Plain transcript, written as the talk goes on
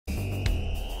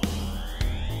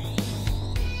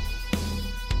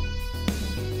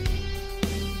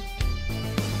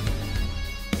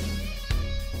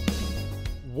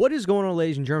What is going on,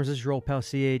 ladies and germs? This is your old pal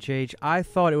CHH. I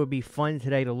thought it would be fun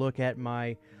today to look at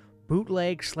my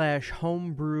bootleg /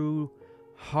 homebrew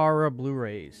horror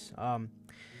Blu-rays.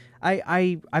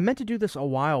 I meant to do this a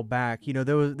while back. You know,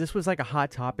 this was like a hot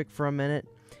topic for a minute,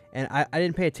 and I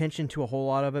didn't pay attention to a whole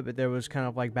lot of it, but there was kind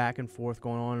of like back and forth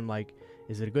going on. Like,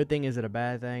 is it a good thing? Is it a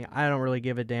bad thing? I don't really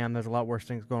give a damn. There's a lot worse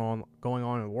things going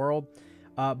on in the world.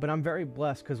 But I'm very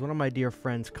blessed because one of my dear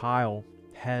friends, Kyle,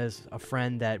 has a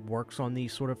friend that works on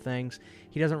these sort of things.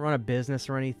 He doesn't run a business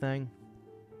or anything,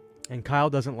 and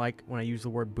Kyle doesn't like when I use the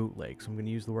word bootleg, so I'm going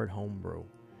to use the word homebrew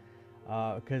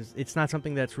because it's not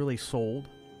something that's really sold.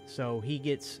 So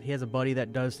he has a buddy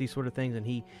that does these sort of things, and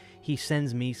he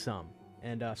sends me some,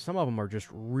 and some of them are just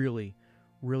really,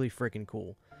 really freaking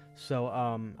cool. So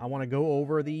I want to go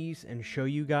over these and show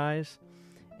you guys,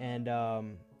 and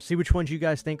see which ones you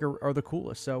guys think are the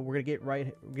coolest. So we're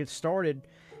gonna get started.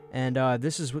 And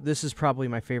this is probably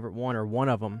my favorite one, or one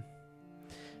of them.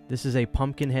 This is a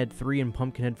Pumpkinhead 3 and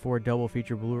Pumpkinhead 4 double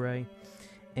feature Blu-ray.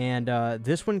 And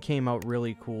this one came out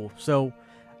really cool. So,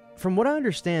 from what I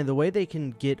understand, the way they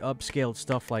can get upscaled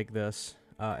stuff like this,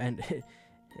 and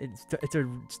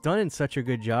it's done in such a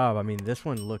good job. I mean, this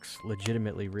one looks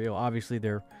legitimately real. Obviously,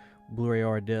 they're Blu-ray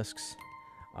R discs.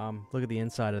 Look at the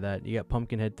inside of that. You got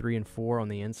Pumpkinhead 3 and 4 on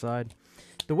the inside.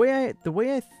 The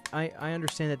way I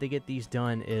understand that they get these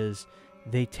done is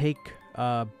they take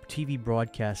TV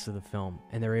broadcasts of the film,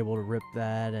 and they're able to rip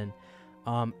that. And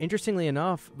interestingly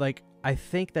enough, like, I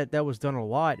think that was done a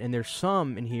lot, and there's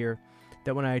some in here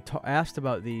that when I asked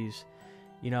about these,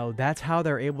 you know, that's how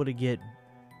they're able to get,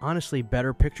 honestly,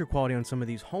 better picture quality on some of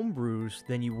these homebrews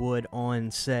than you would on,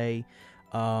 say,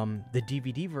 the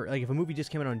DVD version. Like, if a movie just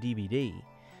came out on DVD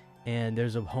and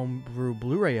there's a homebrew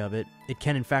Blu-ray of it, it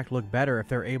can in fact look better if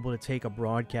they're able to take a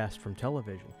broadcast from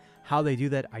television. How they do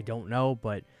that, I don't know,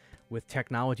 but with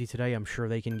technology today, I'm sure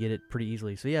they can get it pretty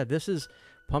easily. So yeah, this is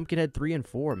Pumpkinhead 3 and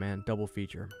 4, man, double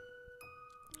feature.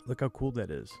 Look how cool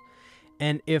that is.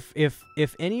 And if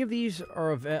any of these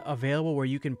are available where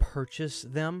you can purchase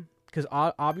them, because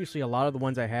obviously a lot of the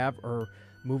ones I have are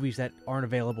movies that aren't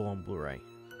available on Blu-ray,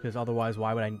 because otherwise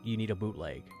why would you need a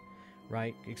bootleg?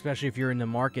 Right? Especially if you're in the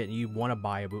market and you want to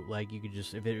buy a bootleg, you could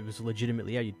just, if it was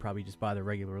legitimately out, you'd probably just buy the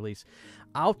regular release.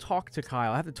 I'll talk to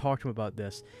Kyle. I have to talk to him about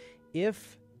this.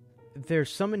 If there's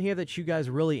some in here that you guys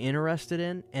are really interested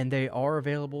in and they are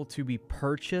available to be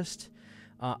purchased,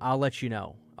 I'll let you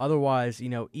know. Otherwise, you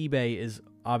know, eBay is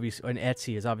obviously, and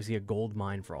Etsy is obviously a gold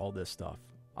mine for all this stuff.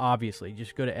 Obviously,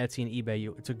 just go to Etsy and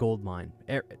eBay. It's a gold mine.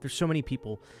 There's so many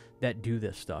people that do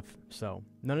this stuff. So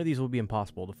none of these will be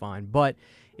impossible to find. But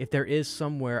if there is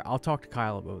somewhere, I'll talk to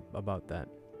Kyle about that.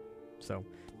 So,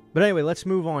 but anyway, let's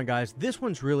move on, guys. This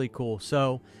one's really cool.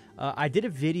 So I did a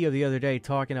video the other day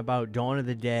talking about Dawn of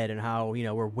the Dead and how, you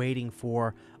know, we're waiting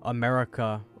for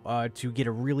America to get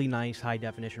a really nice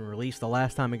high-definition release. The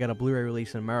last time we got a Blu-ray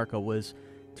release in America was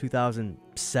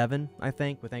 2007, I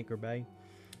think, with Anchor Bay.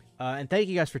 And thank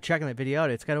you guys for checking that video out.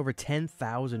 It's got over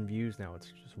 10,000 views now.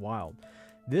 It's just wild.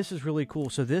 This is really cool.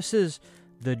 So this is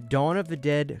the Dawn of the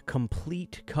Dead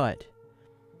complete cut.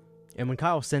 And when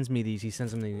Kyle sends me these, he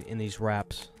sends them in these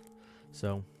wraps.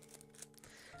 So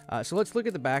let's look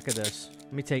at the back of this.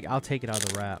 I'll take it out of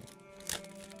the wrap.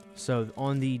 So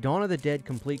on the Dawn of the Dead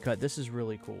complete cut, this is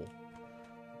really cool.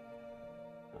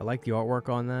 I like the artwork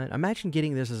on that. Imagine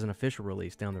getting this as an official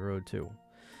release down the road too.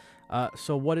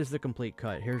 So what is the complete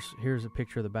cut? Here's a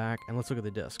picture of the back, and let's look at the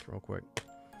disc real quick.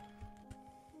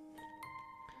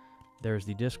 There's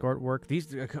the disc artwork.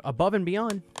 These above and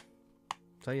beyond. I'll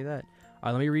tell you that. All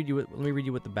right, let me read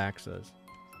you what the back says.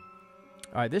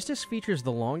 All right, this disc features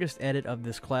the longest edit of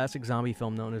this classic zombie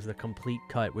film known as the complete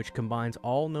cut, which combines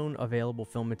all known available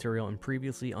film material and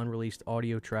previously unreleased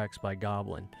audio tracks by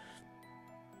Goblin.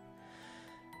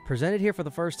 Presented here for the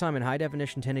first time in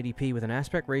high-definition 1080p with an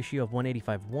aspect ratio of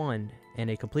 185:1 and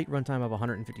a complete runtime of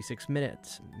 156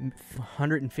 minutes,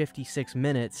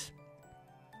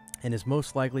 and is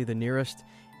most likely the nearest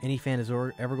any fan is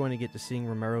ever going to get to seeing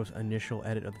Romero's initial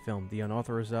edit of the film.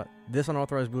 This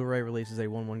unauthorized Blu-ray releases a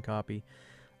 1:1 copy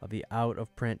of the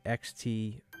out-of-print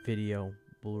XT video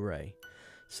Blu-ray.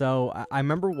 So I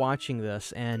remember watching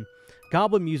this, and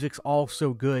Goblin music's all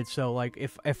so good. So like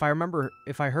if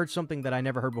I heard something that I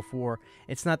never heard before,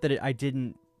 it's not that I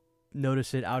didn't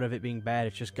notice it out of it being bad.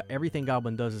 It's just everything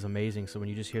Goblin does is amazing. So when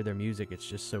you just hear their music, it's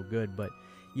just so good. But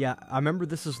yeah, I remember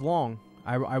this is long.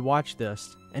 I watched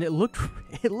this, and it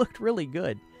looked really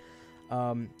good.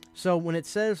 So when it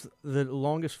says the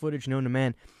longest footage known to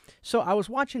man, so I was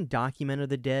watching Document of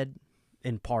the Dead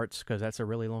in parts because that's a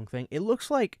really long thing. It looks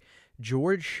like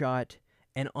George shot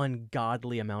an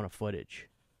ungodly amount of footage.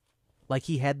 like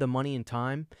he had the money and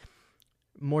time,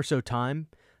 more so time.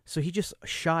 So he just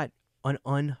shot an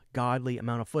ungodly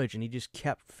amount of footage, and he just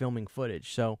kept filming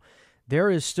footage. So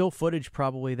there is still footage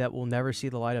probably that will never see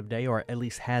the light of day, or at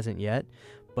least hasn't yet.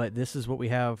 But this is what we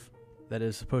have that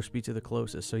is supposed to be to the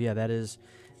closest. So yeah, that is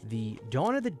the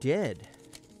Dawn of the Dead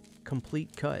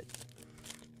complete cut.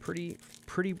 Pretty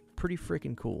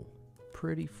freaking cool.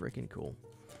 Pretty freaking cool.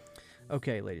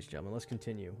 Okay, ladies and gentlemen, let's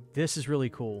continue. This is really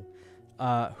cool.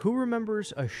 Who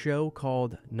remembers a show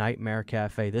called Nightmare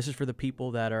Cafe? This is for the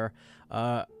people that are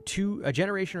a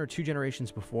generation or 2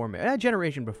 generations before me. A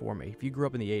generation before me, if you grew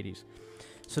up in the 80s.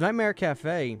 So Nightmare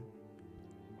Cafe,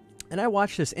 and I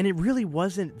watched this, and it really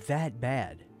wasn't that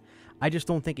bad. I just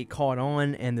don't think it caught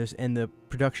on, and the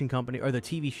production company or the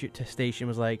TV station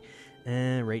was like,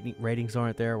 ratings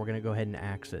aren't there. We're gonna go ahead and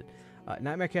axe it.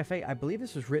 Nightmare Cafe, I believe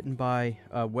this was written by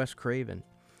Wes Craven.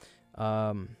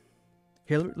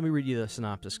 Here, let me read you the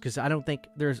synopsis, because I don't think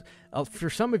there's... for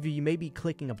some of you, you may be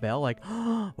clicking a bell like,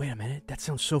 oh, wait a minute, that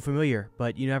sounds so familiar,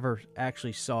 but you never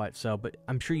actually saw it, but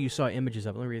I'm sure you saw images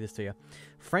of it. Let me read this to you.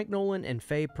 Frank Nolan and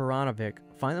Faye Peranovic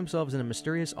find themselves in a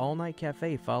mysterious all-night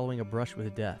cafe following a brush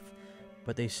with death,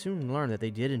 but they soon learn that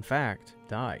they did, in fact,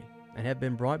 die, and have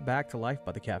been brought back to life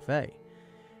by the cafe.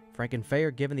 Frank and Faye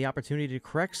are given the opportunity to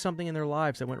correct something in their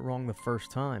lives that went wrong the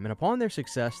first time, and upon their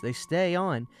success, they stay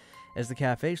on as the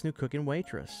cafe's new cook and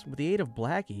waitress. With the aid of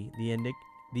Blackie,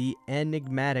 the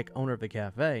enigmatic owner of the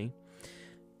cafe,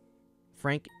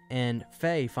 Frank and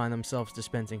Faye find themselves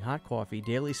dispensing hot coffee,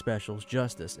 daily specials,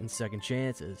 justice, and second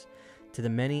chances to the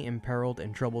many imperiled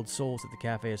and troubled souls that the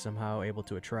cafe is somehow able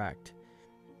to attract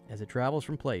as it travels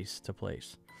from place to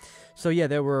place. So yeah,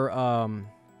 there were...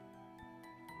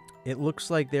 it looks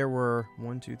like there were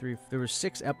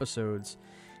 6 episodes,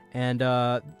 and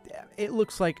it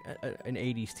looks like an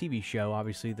 80s TV show.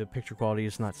 Obviously, the picture quality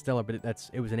is not stellar, but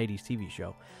it was an 80s TV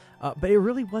show. But it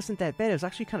really wasn't that bad. It was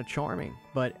actually kind of charming,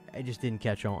 but it just didn't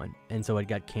catch on, and so it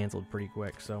got canceled pretty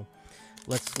quick. So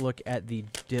let's look at the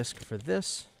disc for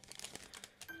this.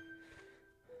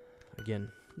 Again,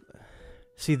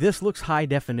 see, this looks high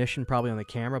definition probably on the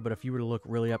camera, but if you were to look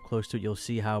really up close to it, you'll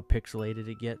see how pixelated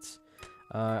it gets.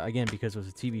 Again, because it was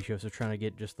a TV show, so trying to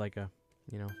get just like a,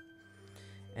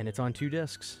 and it's on 2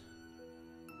 discs.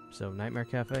 So, Nightmare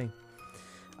Cafe.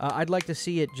 I'd like to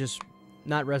see it just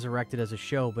not resurrected as a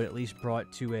show, but at least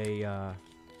brought to a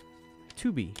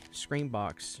Tubi,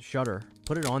 Screenbox, Shudder.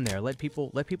 Put it on there. Let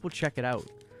people check it out.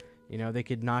 They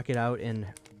could knock it out in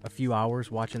a few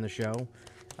hours watching the show.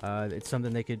 It's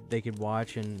something they could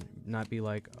watch and not be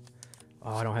like,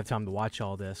 oh, I don't have time to watch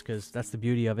all this, because that's the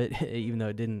beauty of it. Even though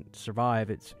it didn't survive,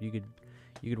 you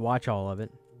could watch all of it.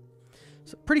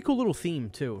 It's a pretty cool little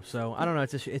theme too. So I don't know.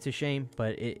 It's a shame,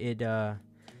 but they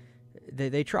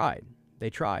tried, but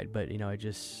it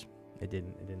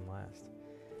didn't last.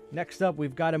 Next up,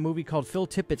 we've got a movie called Phil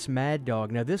Tippett's Mad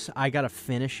Dog. Now this, I gotta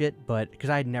finish it, but because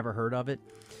I had never heard of it,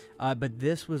 but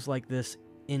this was like this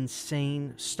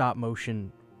insane stop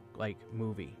motion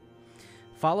movie.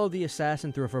 Follow the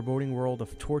assassin through a foreboding world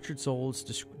of tortured souls,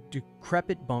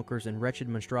 decrepit bunkers, and wretched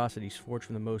monstrosities forged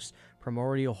from the most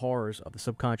primordial horrors of the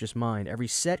subconscious mind. Every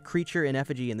set, creature, and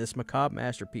effigy in this macabre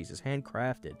masterpiece is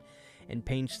handcrafted and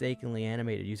painstakingly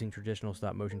animated using traditional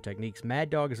stop-motion techniques.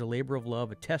 Mad Dog is a labor of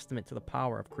love, a testament to the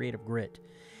power of creative grit,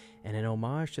 and an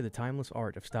homage to the timeless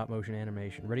art of stop-motion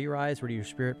animation. Ready your eyes, ready your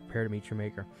spirit, prepare to meet your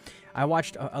maker. I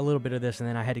watched a little bit of this, and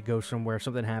then I had to go somewhere.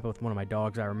 Something happened with one of my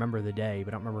dogs. I remember the day,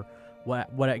 but I don't remember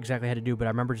what exactly I had to do, but I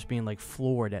remember just being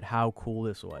floored at how cool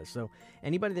this was. So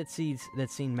anybody that's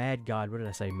seen Mad God, what did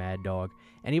I say, Mad Dog?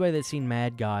 Anybody that's seen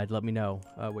Mad God, let me know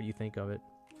what you think of it.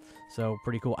 So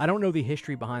pretty cool. I don't know the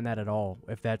history behind that at all,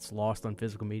 if that's lost on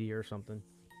physical media or something.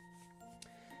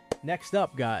 Next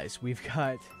up, guys, we've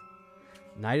got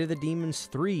Night of the Demons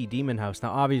 3, Demon House. Now,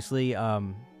 obviously,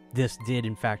 this did,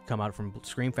 in fact, come out from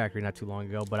Scream Factory not too long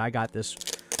ago, but I got this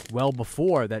well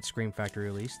before that Scream Factory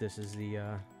release. This is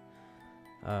the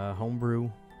Homebrew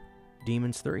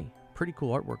Demons 3. Pretty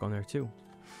cool artwork on there, too.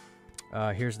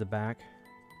 Here's the back.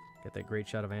 Got that great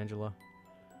shot of Angela.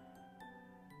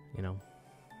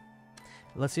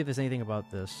 Let's see if there's anything about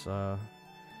this.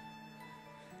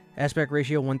 Aspect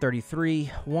ratio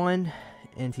 133:1,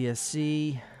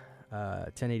 NTSC,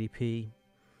 1080p.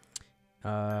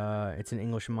 It's an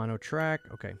English mono track.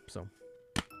 Okay, so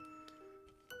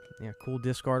yeah, cool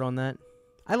disc art on that.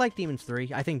 I like Demons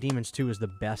 3. I think Demons 2 is the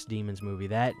best Demons movie.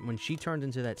 That, when she turns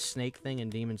into that snake thing in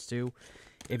Demons 2,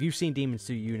 if you've seen Demons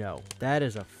 2, you know. That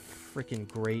is a freaking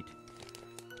great...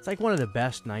 It's like one of the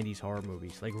best 90s horror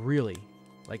movies. Like, really.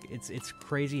 Like, it's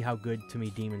crazy how good, to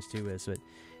me, Demons 2 is. But,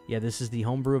 yeah, this is the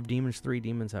homebrew of Demons 3,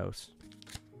 Demons House.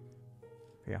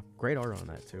 yeah, great art on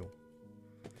that too.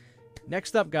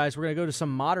 Next up, guys, we're going to go to some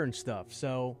modern stuff.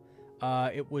 So,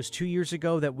 it was 2 years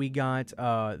ago that we got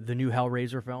the new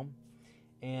Hellraiser film.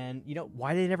 And, you know,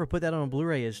 why they never put that on a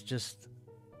Blu-ray is just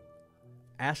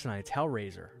asinine. It's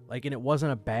Hellraiser. Like, and it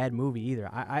wasn't a bad movie either.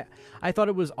 I thought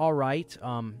it was all right,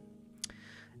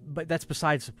 but that's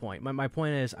besides the point. My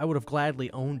point is, I would have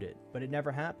gladly owned it, but it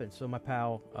never happened. So my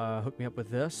pal hooked me up with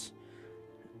this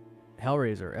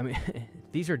Hellraiser. I mean,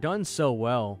 these are done so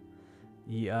well.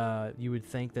 You would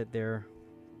think that they're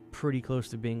pretty close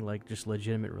to being like just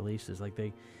legitimate releases. Like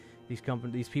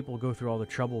these people go through all the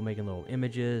trouble making little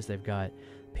images. They've got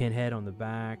Pinhead on the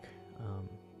back.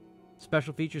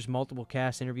 Special features, multiple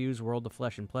cast interviews, World of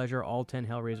Flesh and Pleasure, all 10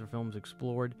 Hellraiser films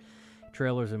explored,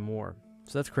 trailers, and more.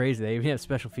 So that's crazy. They even have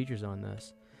special features on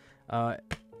this. I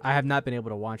have not been able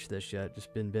to watch this yet.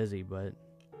 Just been busy, but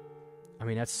I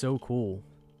mean, that's so cool.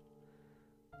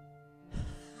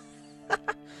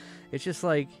 It's just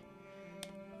like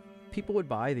people would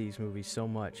buy these movies so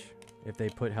much if they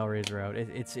put Hellraiser out.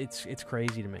 It's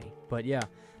crazy to me. But yeah,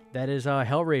 that is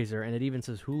Hellraiser, and it even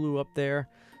says Hulu up there.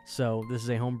 So this is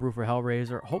a homebrew for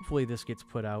Hellraiser. Hopefully this gets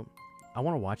put out. I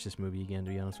want to watch this movie again,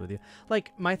 to be honest with you.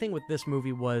 Like, my thing with this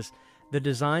movie was the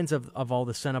designs of all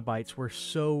the Cenobites were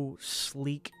so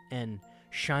sleek and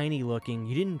shiny looking.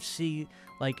 You didn't see,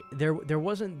 like, there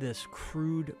wasn't this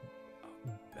crude,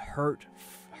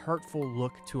 hurtful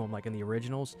look to them like in the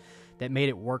originals that made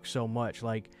it work so much.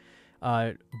 Like,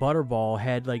 Butterball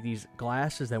had, like, these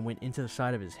glasses that went into the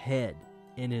side of his head.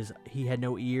 He had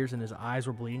no ears, and his eyes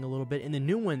were bleeding a little bit. In the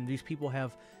new one, these people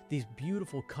have these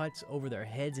beautiful cuts over their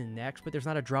heads and necks, but there's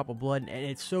not a drop of blood, and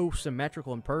it's so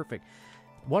symmetrical and perfect.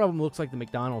 One of them looks like the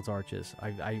McDonald's arches.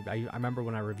 I remember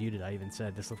when I reviewed it, I even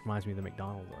said, this reminds me of the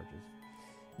McDonald's arches.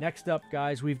 Next up,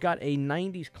 guys, we've got a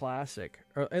 90s classic,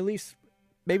 or at least,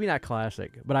 maybe not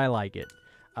classic, but I like it.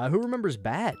 Who remembers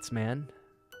Bats, man?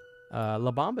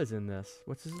 La Bamba's in this.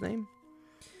 What's his name?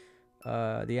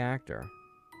 The actor.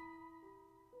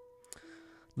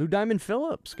 Lou Diamond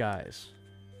Phillips, guys.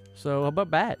 So, how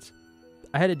about Bats?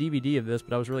 I had a DVD of this,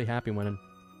 but I was really happy when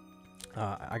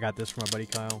I got this from my buddy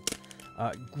Kyle.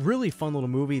 Really fun little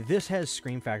movie. This has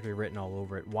Scream Factory written all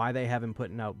over it. Why they haven't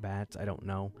put out Bats, I don't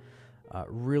know.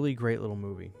 Really great little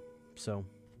movie. So,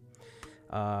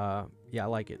 yeah, I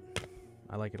like it.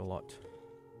 I like it a lot.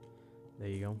 There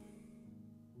you go.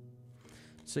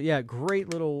 So, yeah, great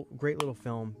little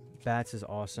film. Bats is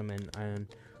awesome, and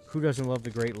who doesn't love the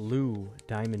great Lou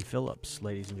Diamond Phillips,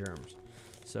 ladies and germs?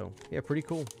 So, yeah, pretty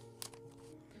cool.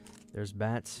 There's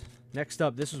Bats. Next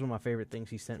up, this is one of my favorite things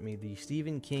he sent me, the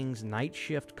Stephen King's Night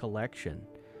Shift Collection.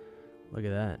 Look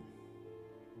at that.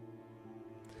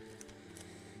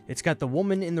 It's got the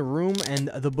woman in the room and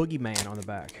the boogeyman on the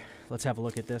back. Let's have a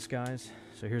look at this, guys.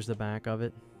 So here's the back of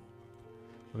it.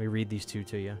 Let me read these two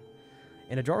to you.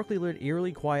 In a darkly lit,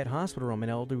 eerily quiet hospital room, an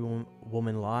elderly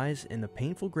woman lies in the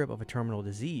painful grip of a terminal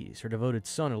disease. Her devoted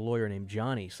son, a lawyer named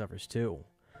Johnny, suffers too.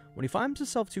 When he finds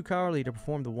himself too cowardly to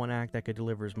perform the one act that could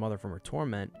deliver his mother from her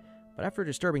torment, but after a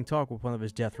disturbing talk with one of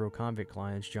his death row convict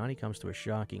clients, Johnny comes to a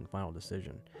shocking final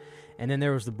decision. And then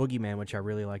there was the boogeyman, which I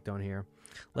really liked on here.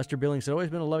 Lester Billings had always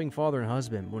been a loving father and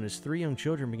husband. When his 3 young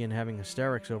children began having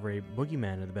hysterics over a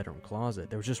boogeyman in the bedroom closet,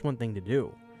 there was just one thing to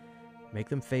do. Make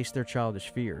them face their childish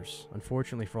fears.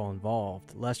 Unfortunately for all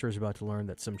involved, Lester is about to learn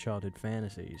that some childhood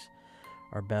fantasies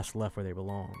are best left where they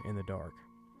belong, in the dark.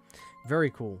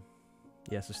 Very cool.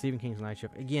 Yeah, so Stephen King's Night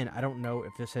Shift. Again, I don't know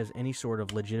if this has any sort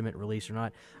of legitimate release or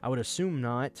not. I would assume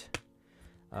not.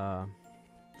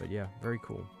 But yeah, very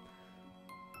cool.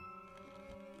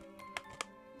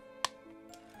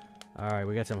 Alright,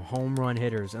 we got some home run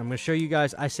hitters. I'm going to show you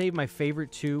guys. I saved my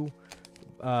favorite 2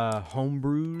 home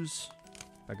brews.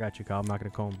 I got you, Kyle. I'm not going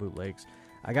to call them bootlegs.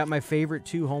 I got my favorite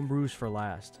 2 home brews for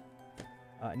last.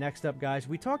 Next up, guys,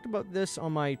 we talked about this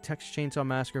on my Texas Chainsaw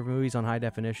Massacre movies on high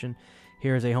definition.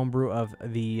 Here's a homebrew of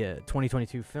the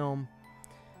 2022 film.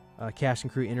 Cast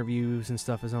and crew interviews and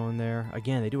stuff is on there.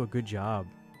 Again, they do a good job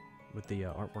with the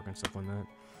artwork and stuff on that.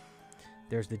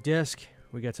 There's the disc.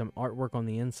 We got some artwork on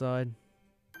the inside.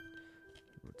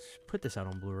 Let's put this out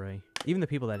on Blu-ray. Even the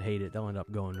people that hate it, they'll end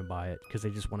up going to buy it because they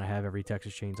just want to have every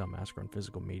Texas Chainsaw Massacre on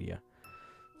physical media.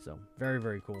 So, very,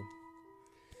 very cool.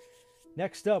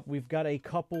 Next up, we've got a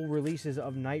couple releases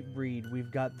of Nightbreed.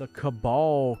 We've got the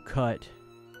Cabal cut.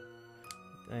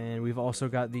 And we've also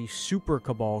got the Super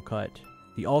Cabal cut.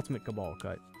 The Ultimate Cabal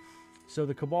cut. So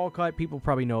the Cabal cut, people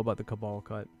probably know about the Cabal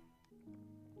cut.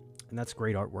 And that's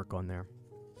great artwork on there.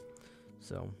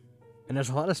 So, and there's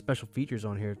a lot of special features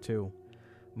on here too.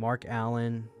 Mark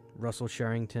Allen, Russell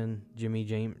Sherrington, Jimmy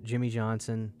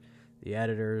Johnson, the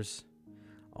editors.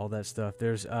 all that stuff.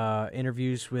 There's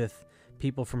interviews with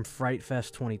people from Fright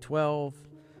Fest 2012.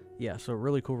 Yeah, so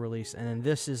really cool release. And then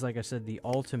this is, like I said, the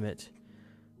ultimate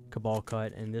Cabal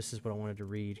cut, and this is what I wanted to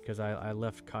read because I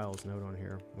left Kyle's note on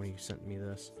here when he sent me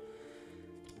this.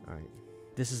 All right.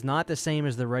 This is not the same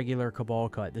as the regular Cabal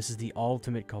cut. This is the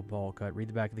ultimate Cabal cut. Read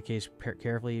the back of the case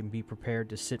carefully and be prepared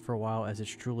to sit for a while, as it's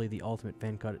truly the ultimate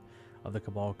fan cut of the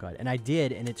Cabal cut. And I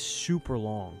did, and it's super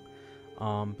long.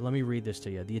 Let me read this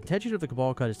to you. The intention of the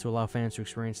Cabal cut is to allow fans to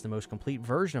experience the most complete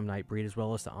version of Nightbreed, as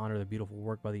well as to honor the beautiful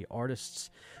work by the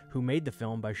artists who made the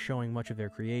film by showing much of their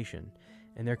creation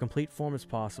in their complete form as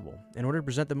possible. In order to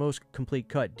present the most complete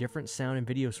cut, different sound and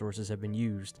video sources have been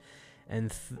used.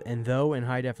 And though in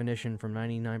high definition from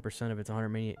 99% of its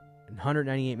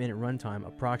 198-minute runtime,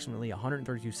 approximately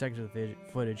 132 seconds of the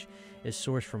footage is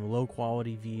sourced from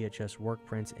low-quality VHS work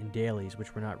prints and dailies,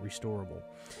 which were not restorable.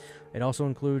 It also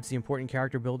includes the important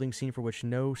character building scene for which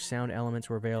no sound elements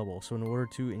were available, so in order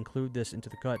to include this into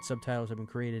the cut, subtitles have been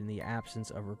created in the absence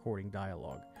of recording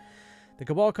dialogue. The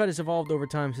Cabal cut has evolved over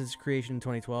time since its creation in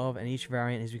 2012, and each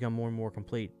variant has become more and more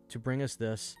complete to bring us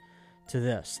the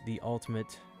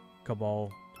ultimate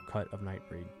Cabal cut of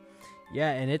Nightbreed.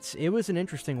 Yeah, and it was an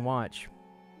interesting watch.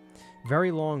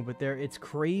 Very long, but it's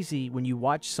crazy when you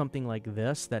watch something like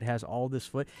this that has all this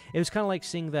foot. It was kind of like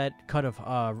seeing that cut of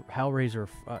Hellraiser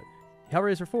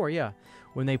 4, yeah,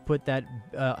 when they put that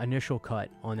initial cut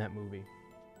on that movie.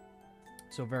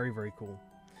 So very, very cool.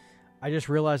 I just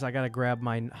realized I gotta grab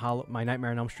my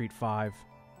Nightmare on Elm Street 5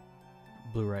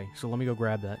 Blu-ray, so let me go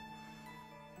grab that.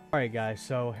 Alright guys,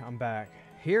 so I'm back.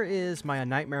 Here is my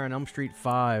Nightmare on Elm Street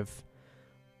 5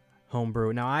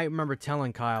 homebrew. Now, I remember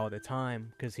telling Kyle at the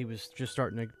time, because he was just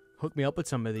starting to hook me up with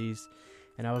some of these,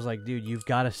 and I was like, dude, you've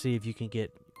got to see if you can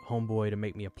get Homeboy to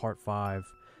make me a Part 5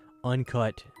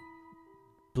 uncut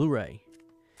Blu-ray.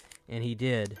 And he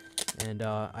did. And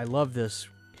I love this.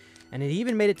 And it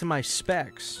even made it to my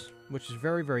specs, which is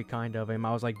very, very kind of him.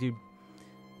 I was like, dude,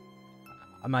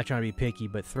 I'm not trying to be picky,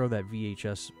 but throw that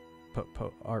VHS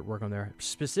artwork on there,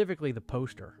 specifically the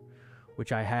poster,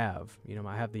 which I have. You know,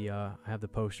 I have the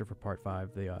poster for Part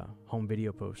 5, the home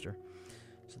video poster.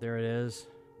 So there it is.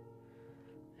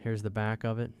 Here's the back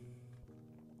of it.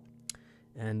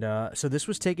 And so this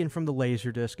was taken from the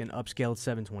Laserdisc and upscaled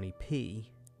 720p,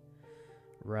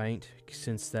 right?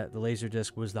 Since the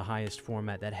Laserdisc was the highest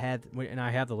format that had, and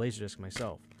I have the Laserdisc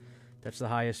myself. That's the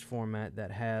highest format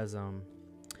that has,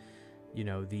 you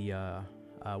know, the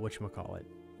whatchamacallit,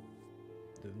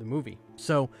 the movie.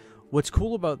 So what's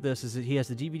cool about this is that he has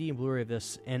the DVD and Blu-ray of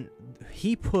this, and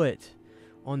he put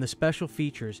on the special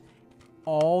features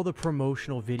all the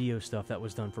promotional video stuff that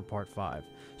was done for Part 5.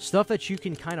 Stuff that you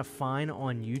can kind of find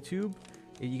on YouTube.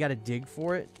 You got to dig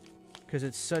for it, because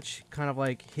it's such kind of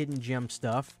like hidden gem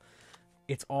stuff.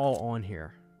 It's all on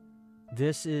here.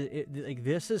 This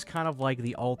is kind of like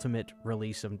the ultimate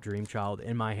release of Dreamchild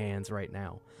in my hands right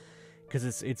now,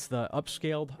 because it's the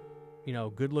upscaled, you know,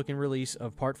 good-looking release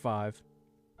of Part 5.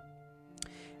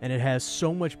 And it has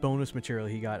so much bonus material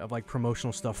he got of like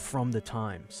promotional stuff from the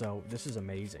time. So this is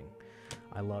amazing.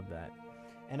 I love that.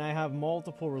 And I have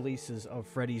multiple releases of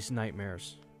Freddy's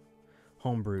Nightmares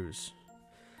homebrews.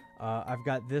 I've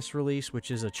got this release,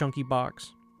 which is a chunky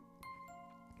box,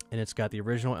 and it's got the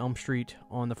original Elm Street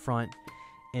on the front.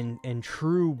 In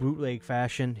true bootleg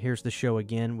fashion, here's the show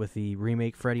again with the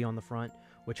remake Freddy on the front,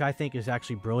 which I think is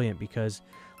actually brilliant, because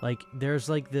like there's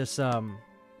like this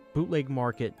bootleg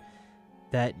market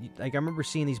that, like, I remember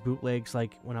seeing these bootlegs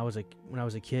like when I was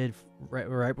a kid,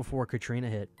 right before Katrina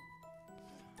hit.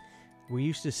 We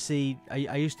used to see,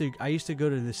 I used to go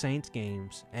to the Saints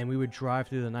games, and we would drive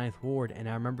through the 9th Ward, and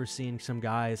I remember seeing some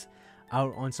guys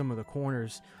out on some of the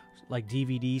corners, like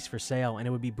DVDs for sale, and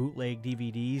it would be bootleg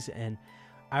DVDs. And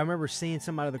I remember seeing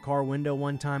some out of the car window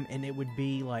one time, and it would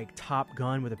be like Top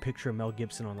Gun with a picture of Mel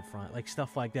Gibson on the front, like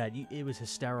stuff like that. It was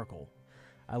hysterical.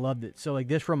 I loved it. So like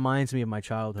this reminds me of my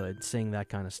childhood, seeing that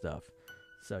kind of stuff.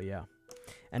 So yeah.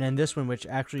 And then this one, which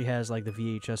actually has like the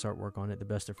VHS artwork on it, the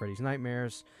Best of Freddy's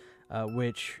Nightmares,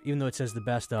 which, even though it says the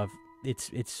best of,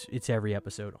 it's every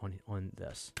episode on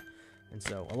this. And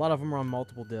so a lot of them are on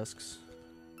multiple discs.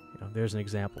 You know, there's an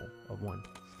example of one.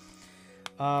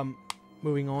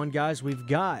 Moving on, guys, we've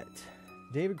got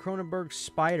David Cronenberg's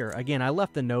Spider. Again, I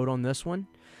left a note on this one.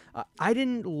 I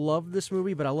didn't love this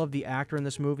movie, but I love the actor in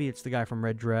this movie. It's the guy from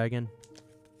Red Dragon.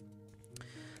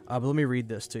 But let me read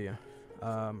this to you.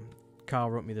 Kyle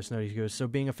wrote me this note. He goes, so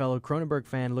being a fellow Cronenberg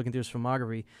fan looking through his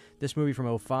filmography, this movie from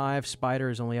 2005, Spider,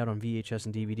 is only out on VHS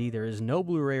and DVD. There is no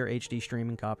Blu-ray or HD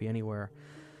streaming copy anywhere.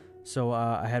 So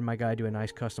I had my guy do a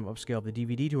nice custom upscale of the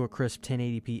DVD to a crisp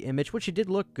 1080p image, which it did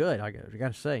look good, I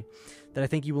got to say, that I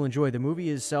think you will enjoy. The movie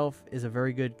itself is a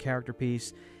very good character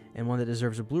piece and one that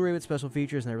deserves a Blu-ray with special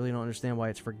features, and I really don't understand why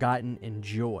it's forgotten.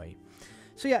 Enjoy.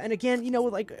 So yeah, and again,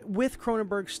 like with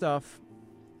Cronenberg stuff,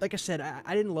 like I said,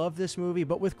 I didn't love this movie,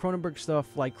 but with Cronenberg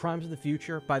stuff like Crimes of the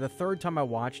Future, by the third time I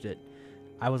watched it,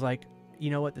 I was like, you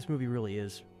know what, this movie really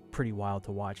is pretty wild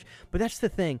to watch. But that's the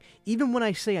thing, even when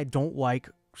I say I don't like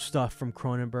stuff from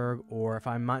Cronenberg, or if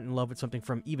I'm not in love with something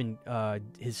from even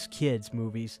his kids'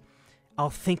 movies, I'll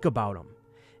think about them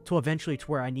until eventually to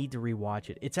where I need to rewatch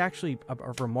it. It's actually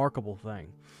a remarkable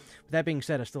thing. With that being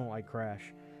said, I still don't like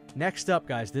Crash. Next up,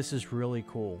 guys, this is really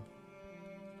cool.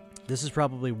 This is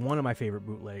probably one of my favorite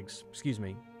bootlegs,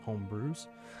 homebrews,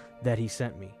 that he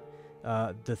sent me.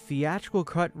 The theatrical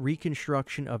cut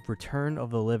reconstruction of Return of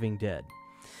the Living Dead.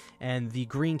 And the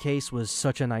green case was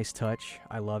such a nice touch.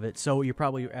 I love it. So you're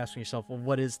probably asking yourself, well,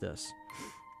 what is this?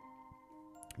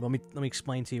 Let me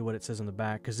explain to you what it says on the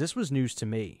back, because this was news to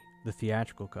me, the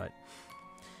theatrical cut.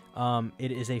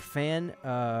 It is a fan.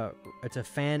 It's a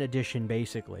fan edition,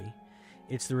 basically.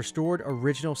 It's the restored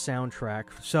original soundtrack.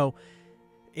 So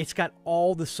it's got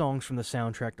all the songs from the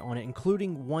soundtrack on it,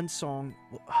 including one song.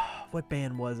 What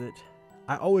band was it?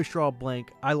 I always draw a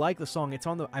blank. I like the song. It's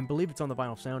on the. I believe it's on the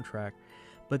vinyl soundtrack.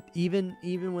 But even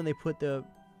when they put the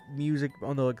music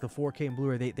on the 4K and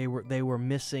Blu-ray, they were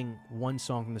missing one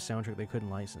song from the soundtrack they couldn't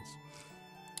license.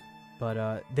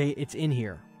 But it's in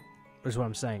here, is what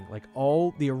I'm saying. Like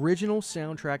all the original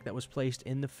soundtrack that was placed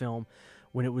in the film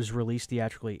when it was released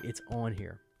theatrically, it's on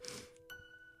here.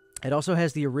 It also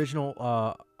has the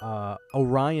original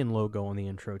Orion logo on the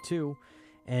intro too,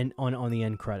 and on the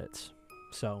end credits.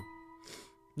 So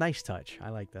nice touch. I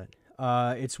like that.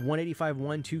 It's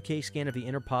 185/1 2K scan of the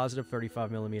inner positive,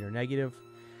 35mm negative.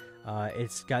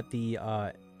 It's got the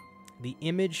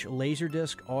image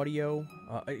laserdisc audio.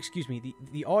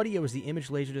 The audio is the image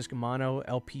laserdisc mono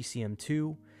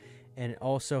LPCM2, and it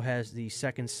also has the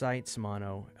Second Sight's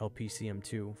mono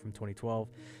LPCM2 from 2012.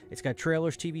 It's got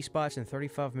trailers, TV spots, and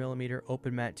 35mm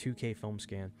open matte 2K film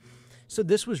scan. So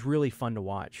this was really fun to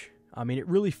watch. I mean, it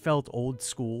really felt old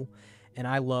school. And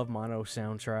I love mono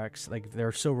soundtracks. Like,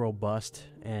 they're so robust.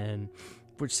 And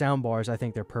for sound bars, I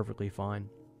think they're perfectly fine.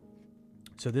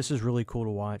 So this is really cool to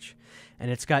watch.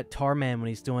 And it's got Tarman when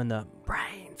he's doing the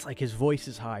brains. Like, his voice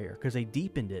is higher because they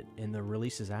deepened it in the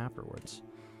releases afterwards.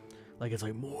 Like, it's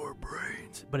like, more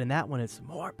brains. But in that one, it's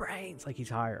more brains. Like, he's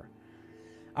higher.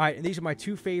 All right, and these are my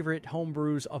two favorite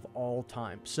homebrews of all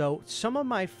time. So some of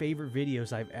my favorite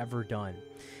videos I've ever done.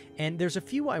 And there's a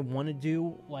few I want to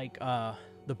do, like...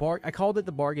 I called it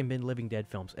the Bargain Bin Living Dead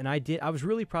films, and I was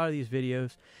really proud of these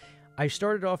videos. I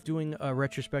started off doing a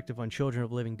retrospective on Children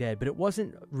of Living Dead, but it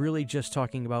wasn't really just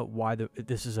talking about why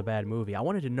this is a bad movie. I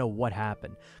wanted to know what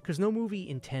happened, because no movie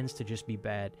intends to just be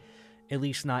bad, at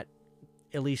least not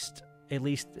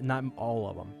all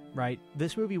of them, right?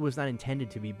 This movie was not intended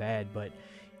to be bad, but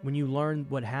when you learn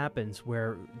what happens,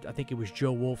 where I think it was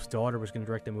Joe Wolf's daughter was going to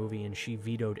direct the movie, and she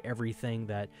vetoed everything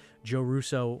that John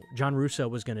Russo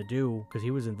was going to do because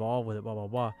he was involved with it, blah, blah,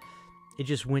 blah. It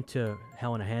just went to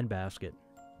hell in a handbasket.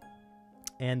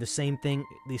 And the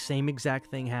same exact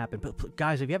thing happened. But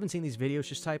guys, if you haven't seen these videos,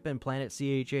 just type in Planet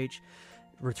CHH,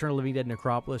 Return of the Living Dead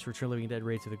Necropolis, Return of the Living Dead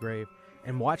Raid to the Grave,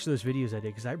 and watch those videos I did,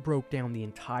 because I broke down the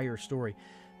entire story.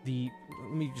 Let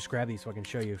me just grab these so I can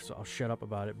show you, so I'll shut up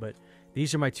about it. But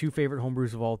these are my two favorite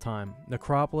homebrews of all time,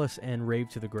 Necropolis and Rave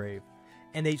to the Grave.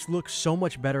 And they look so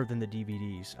much better than the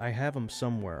DVDs. I have them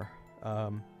somewhere. Here's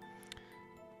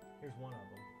one of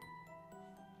them.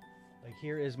 Like,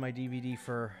 here is my DVD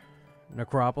for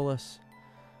Necropolis.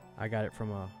 I got it from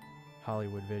a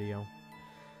Hollywood video.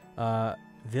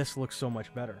 This looks so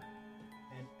much better.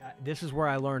 And this is where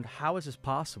I learned, how is this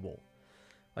possible?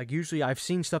 Like, usually I've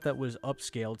seen stuff that was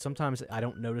upscaled. Sometimes I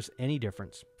don't notice any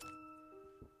difference.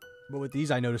 But with these,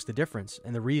 I noticed the difference.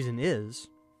 And the reason is,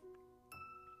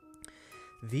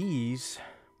 these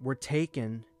were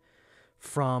taken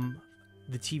from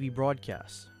the TV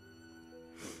broadcasts.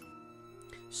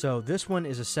 So this one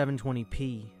is a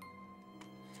 720p.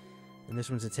 And this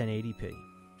one's a 1080p.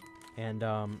 And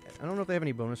I don't know if they have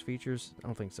any bonus features. I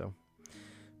don't think so.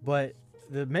 But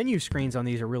the menu screens on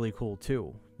these are really cool,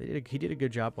 too. He did a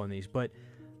good job on these, but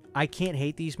I can't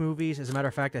hate these movies. As a matter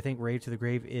of fact, I think Rave to the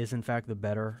Grave is, in fact, the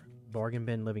better Bargain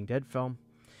Bin Living Dead film.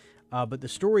 But the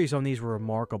stories on these were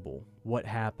remarkable, what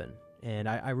happened. And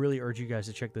I really urge you guys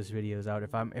to check those videos out.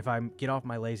 If I get off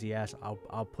my lazy ass,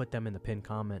 I'll put them in the pinned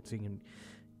comment so you can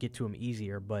get to them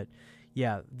easier. But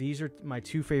Yeah, these are my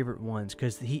two favorite ones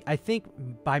because I think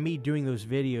by me doing those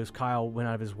videos, Kyle went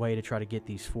out of his way to try to get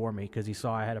these for me because he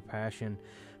saw I had a passion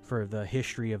for the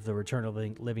history of the Return of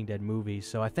the Living Dead movies.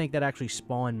 So I think that actually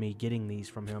spawned me getting these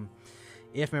from him,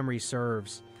 if memory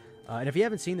serves. And if you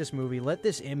haven't seen this movie, let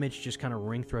this image just kind of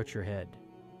ring throughout your head.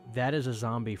 That is a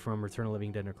zombie from Return of the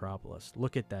Living Dead Necropolis.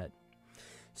 Look at that.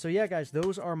 So yeah, guys,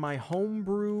 those are my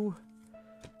homebrew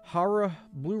horror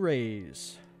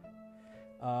Blu-rays.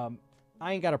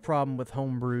 I ain't got a problem with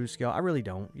homebrews, I really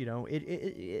don't. You know,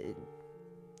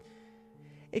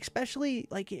 especially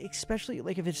like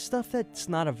if it's stuff that's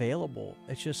not available.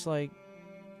 It's just like,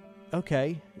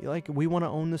 okay, like we want to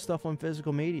own this stuff on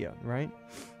physical media, right?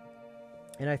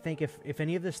 And I think if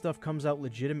any of this stuff comes out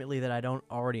legitimately that I don't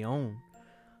already own,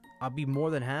 I'll be more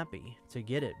than happy to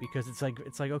get it because it's like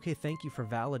okay, thank you for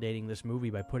validating this movie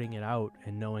by putting it out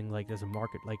and knowing like there's a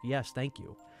market. Like, yes, thank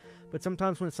you. But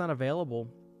sometimes when it's not available,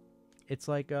 it's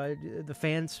like the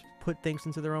fans put things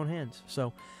into their own hands.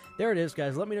 So there it is,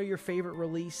 guys. Let me know your favorite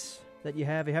release that you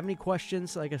have. If you have any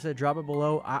questions, like I said, drop it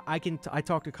below. I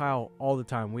talk to Kyle all the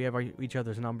time. We have each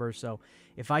other's numbers. So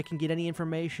if I can get any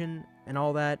information and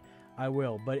all that, I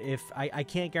will. But if I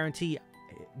can't guarantee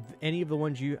any of the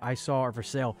ones I saw are for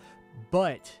sale.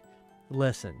 But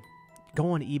listen,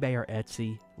 go on eBay or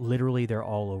Etsy. Literally, they're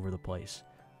all over the place.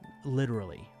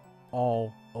 Literally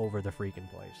all over the freaking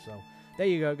place. So there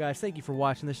you go, guys. Thank you for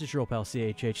watching. This is your old pal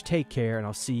CHH. Take care, and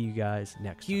I'll see you guys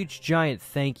next time. Huge, giant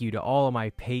thank you to all of my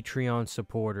Patreon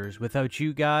supporters. Without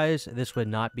you guys, this would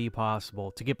not be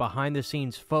possible. To get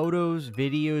behind-the-scenes photos,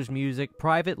 videos, music,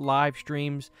 private live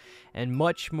streams, and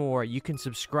much more, you can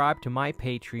subscribe to my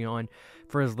Patreon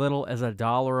for as little as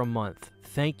 $1 a month.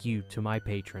 Thank you to my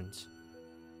patrons.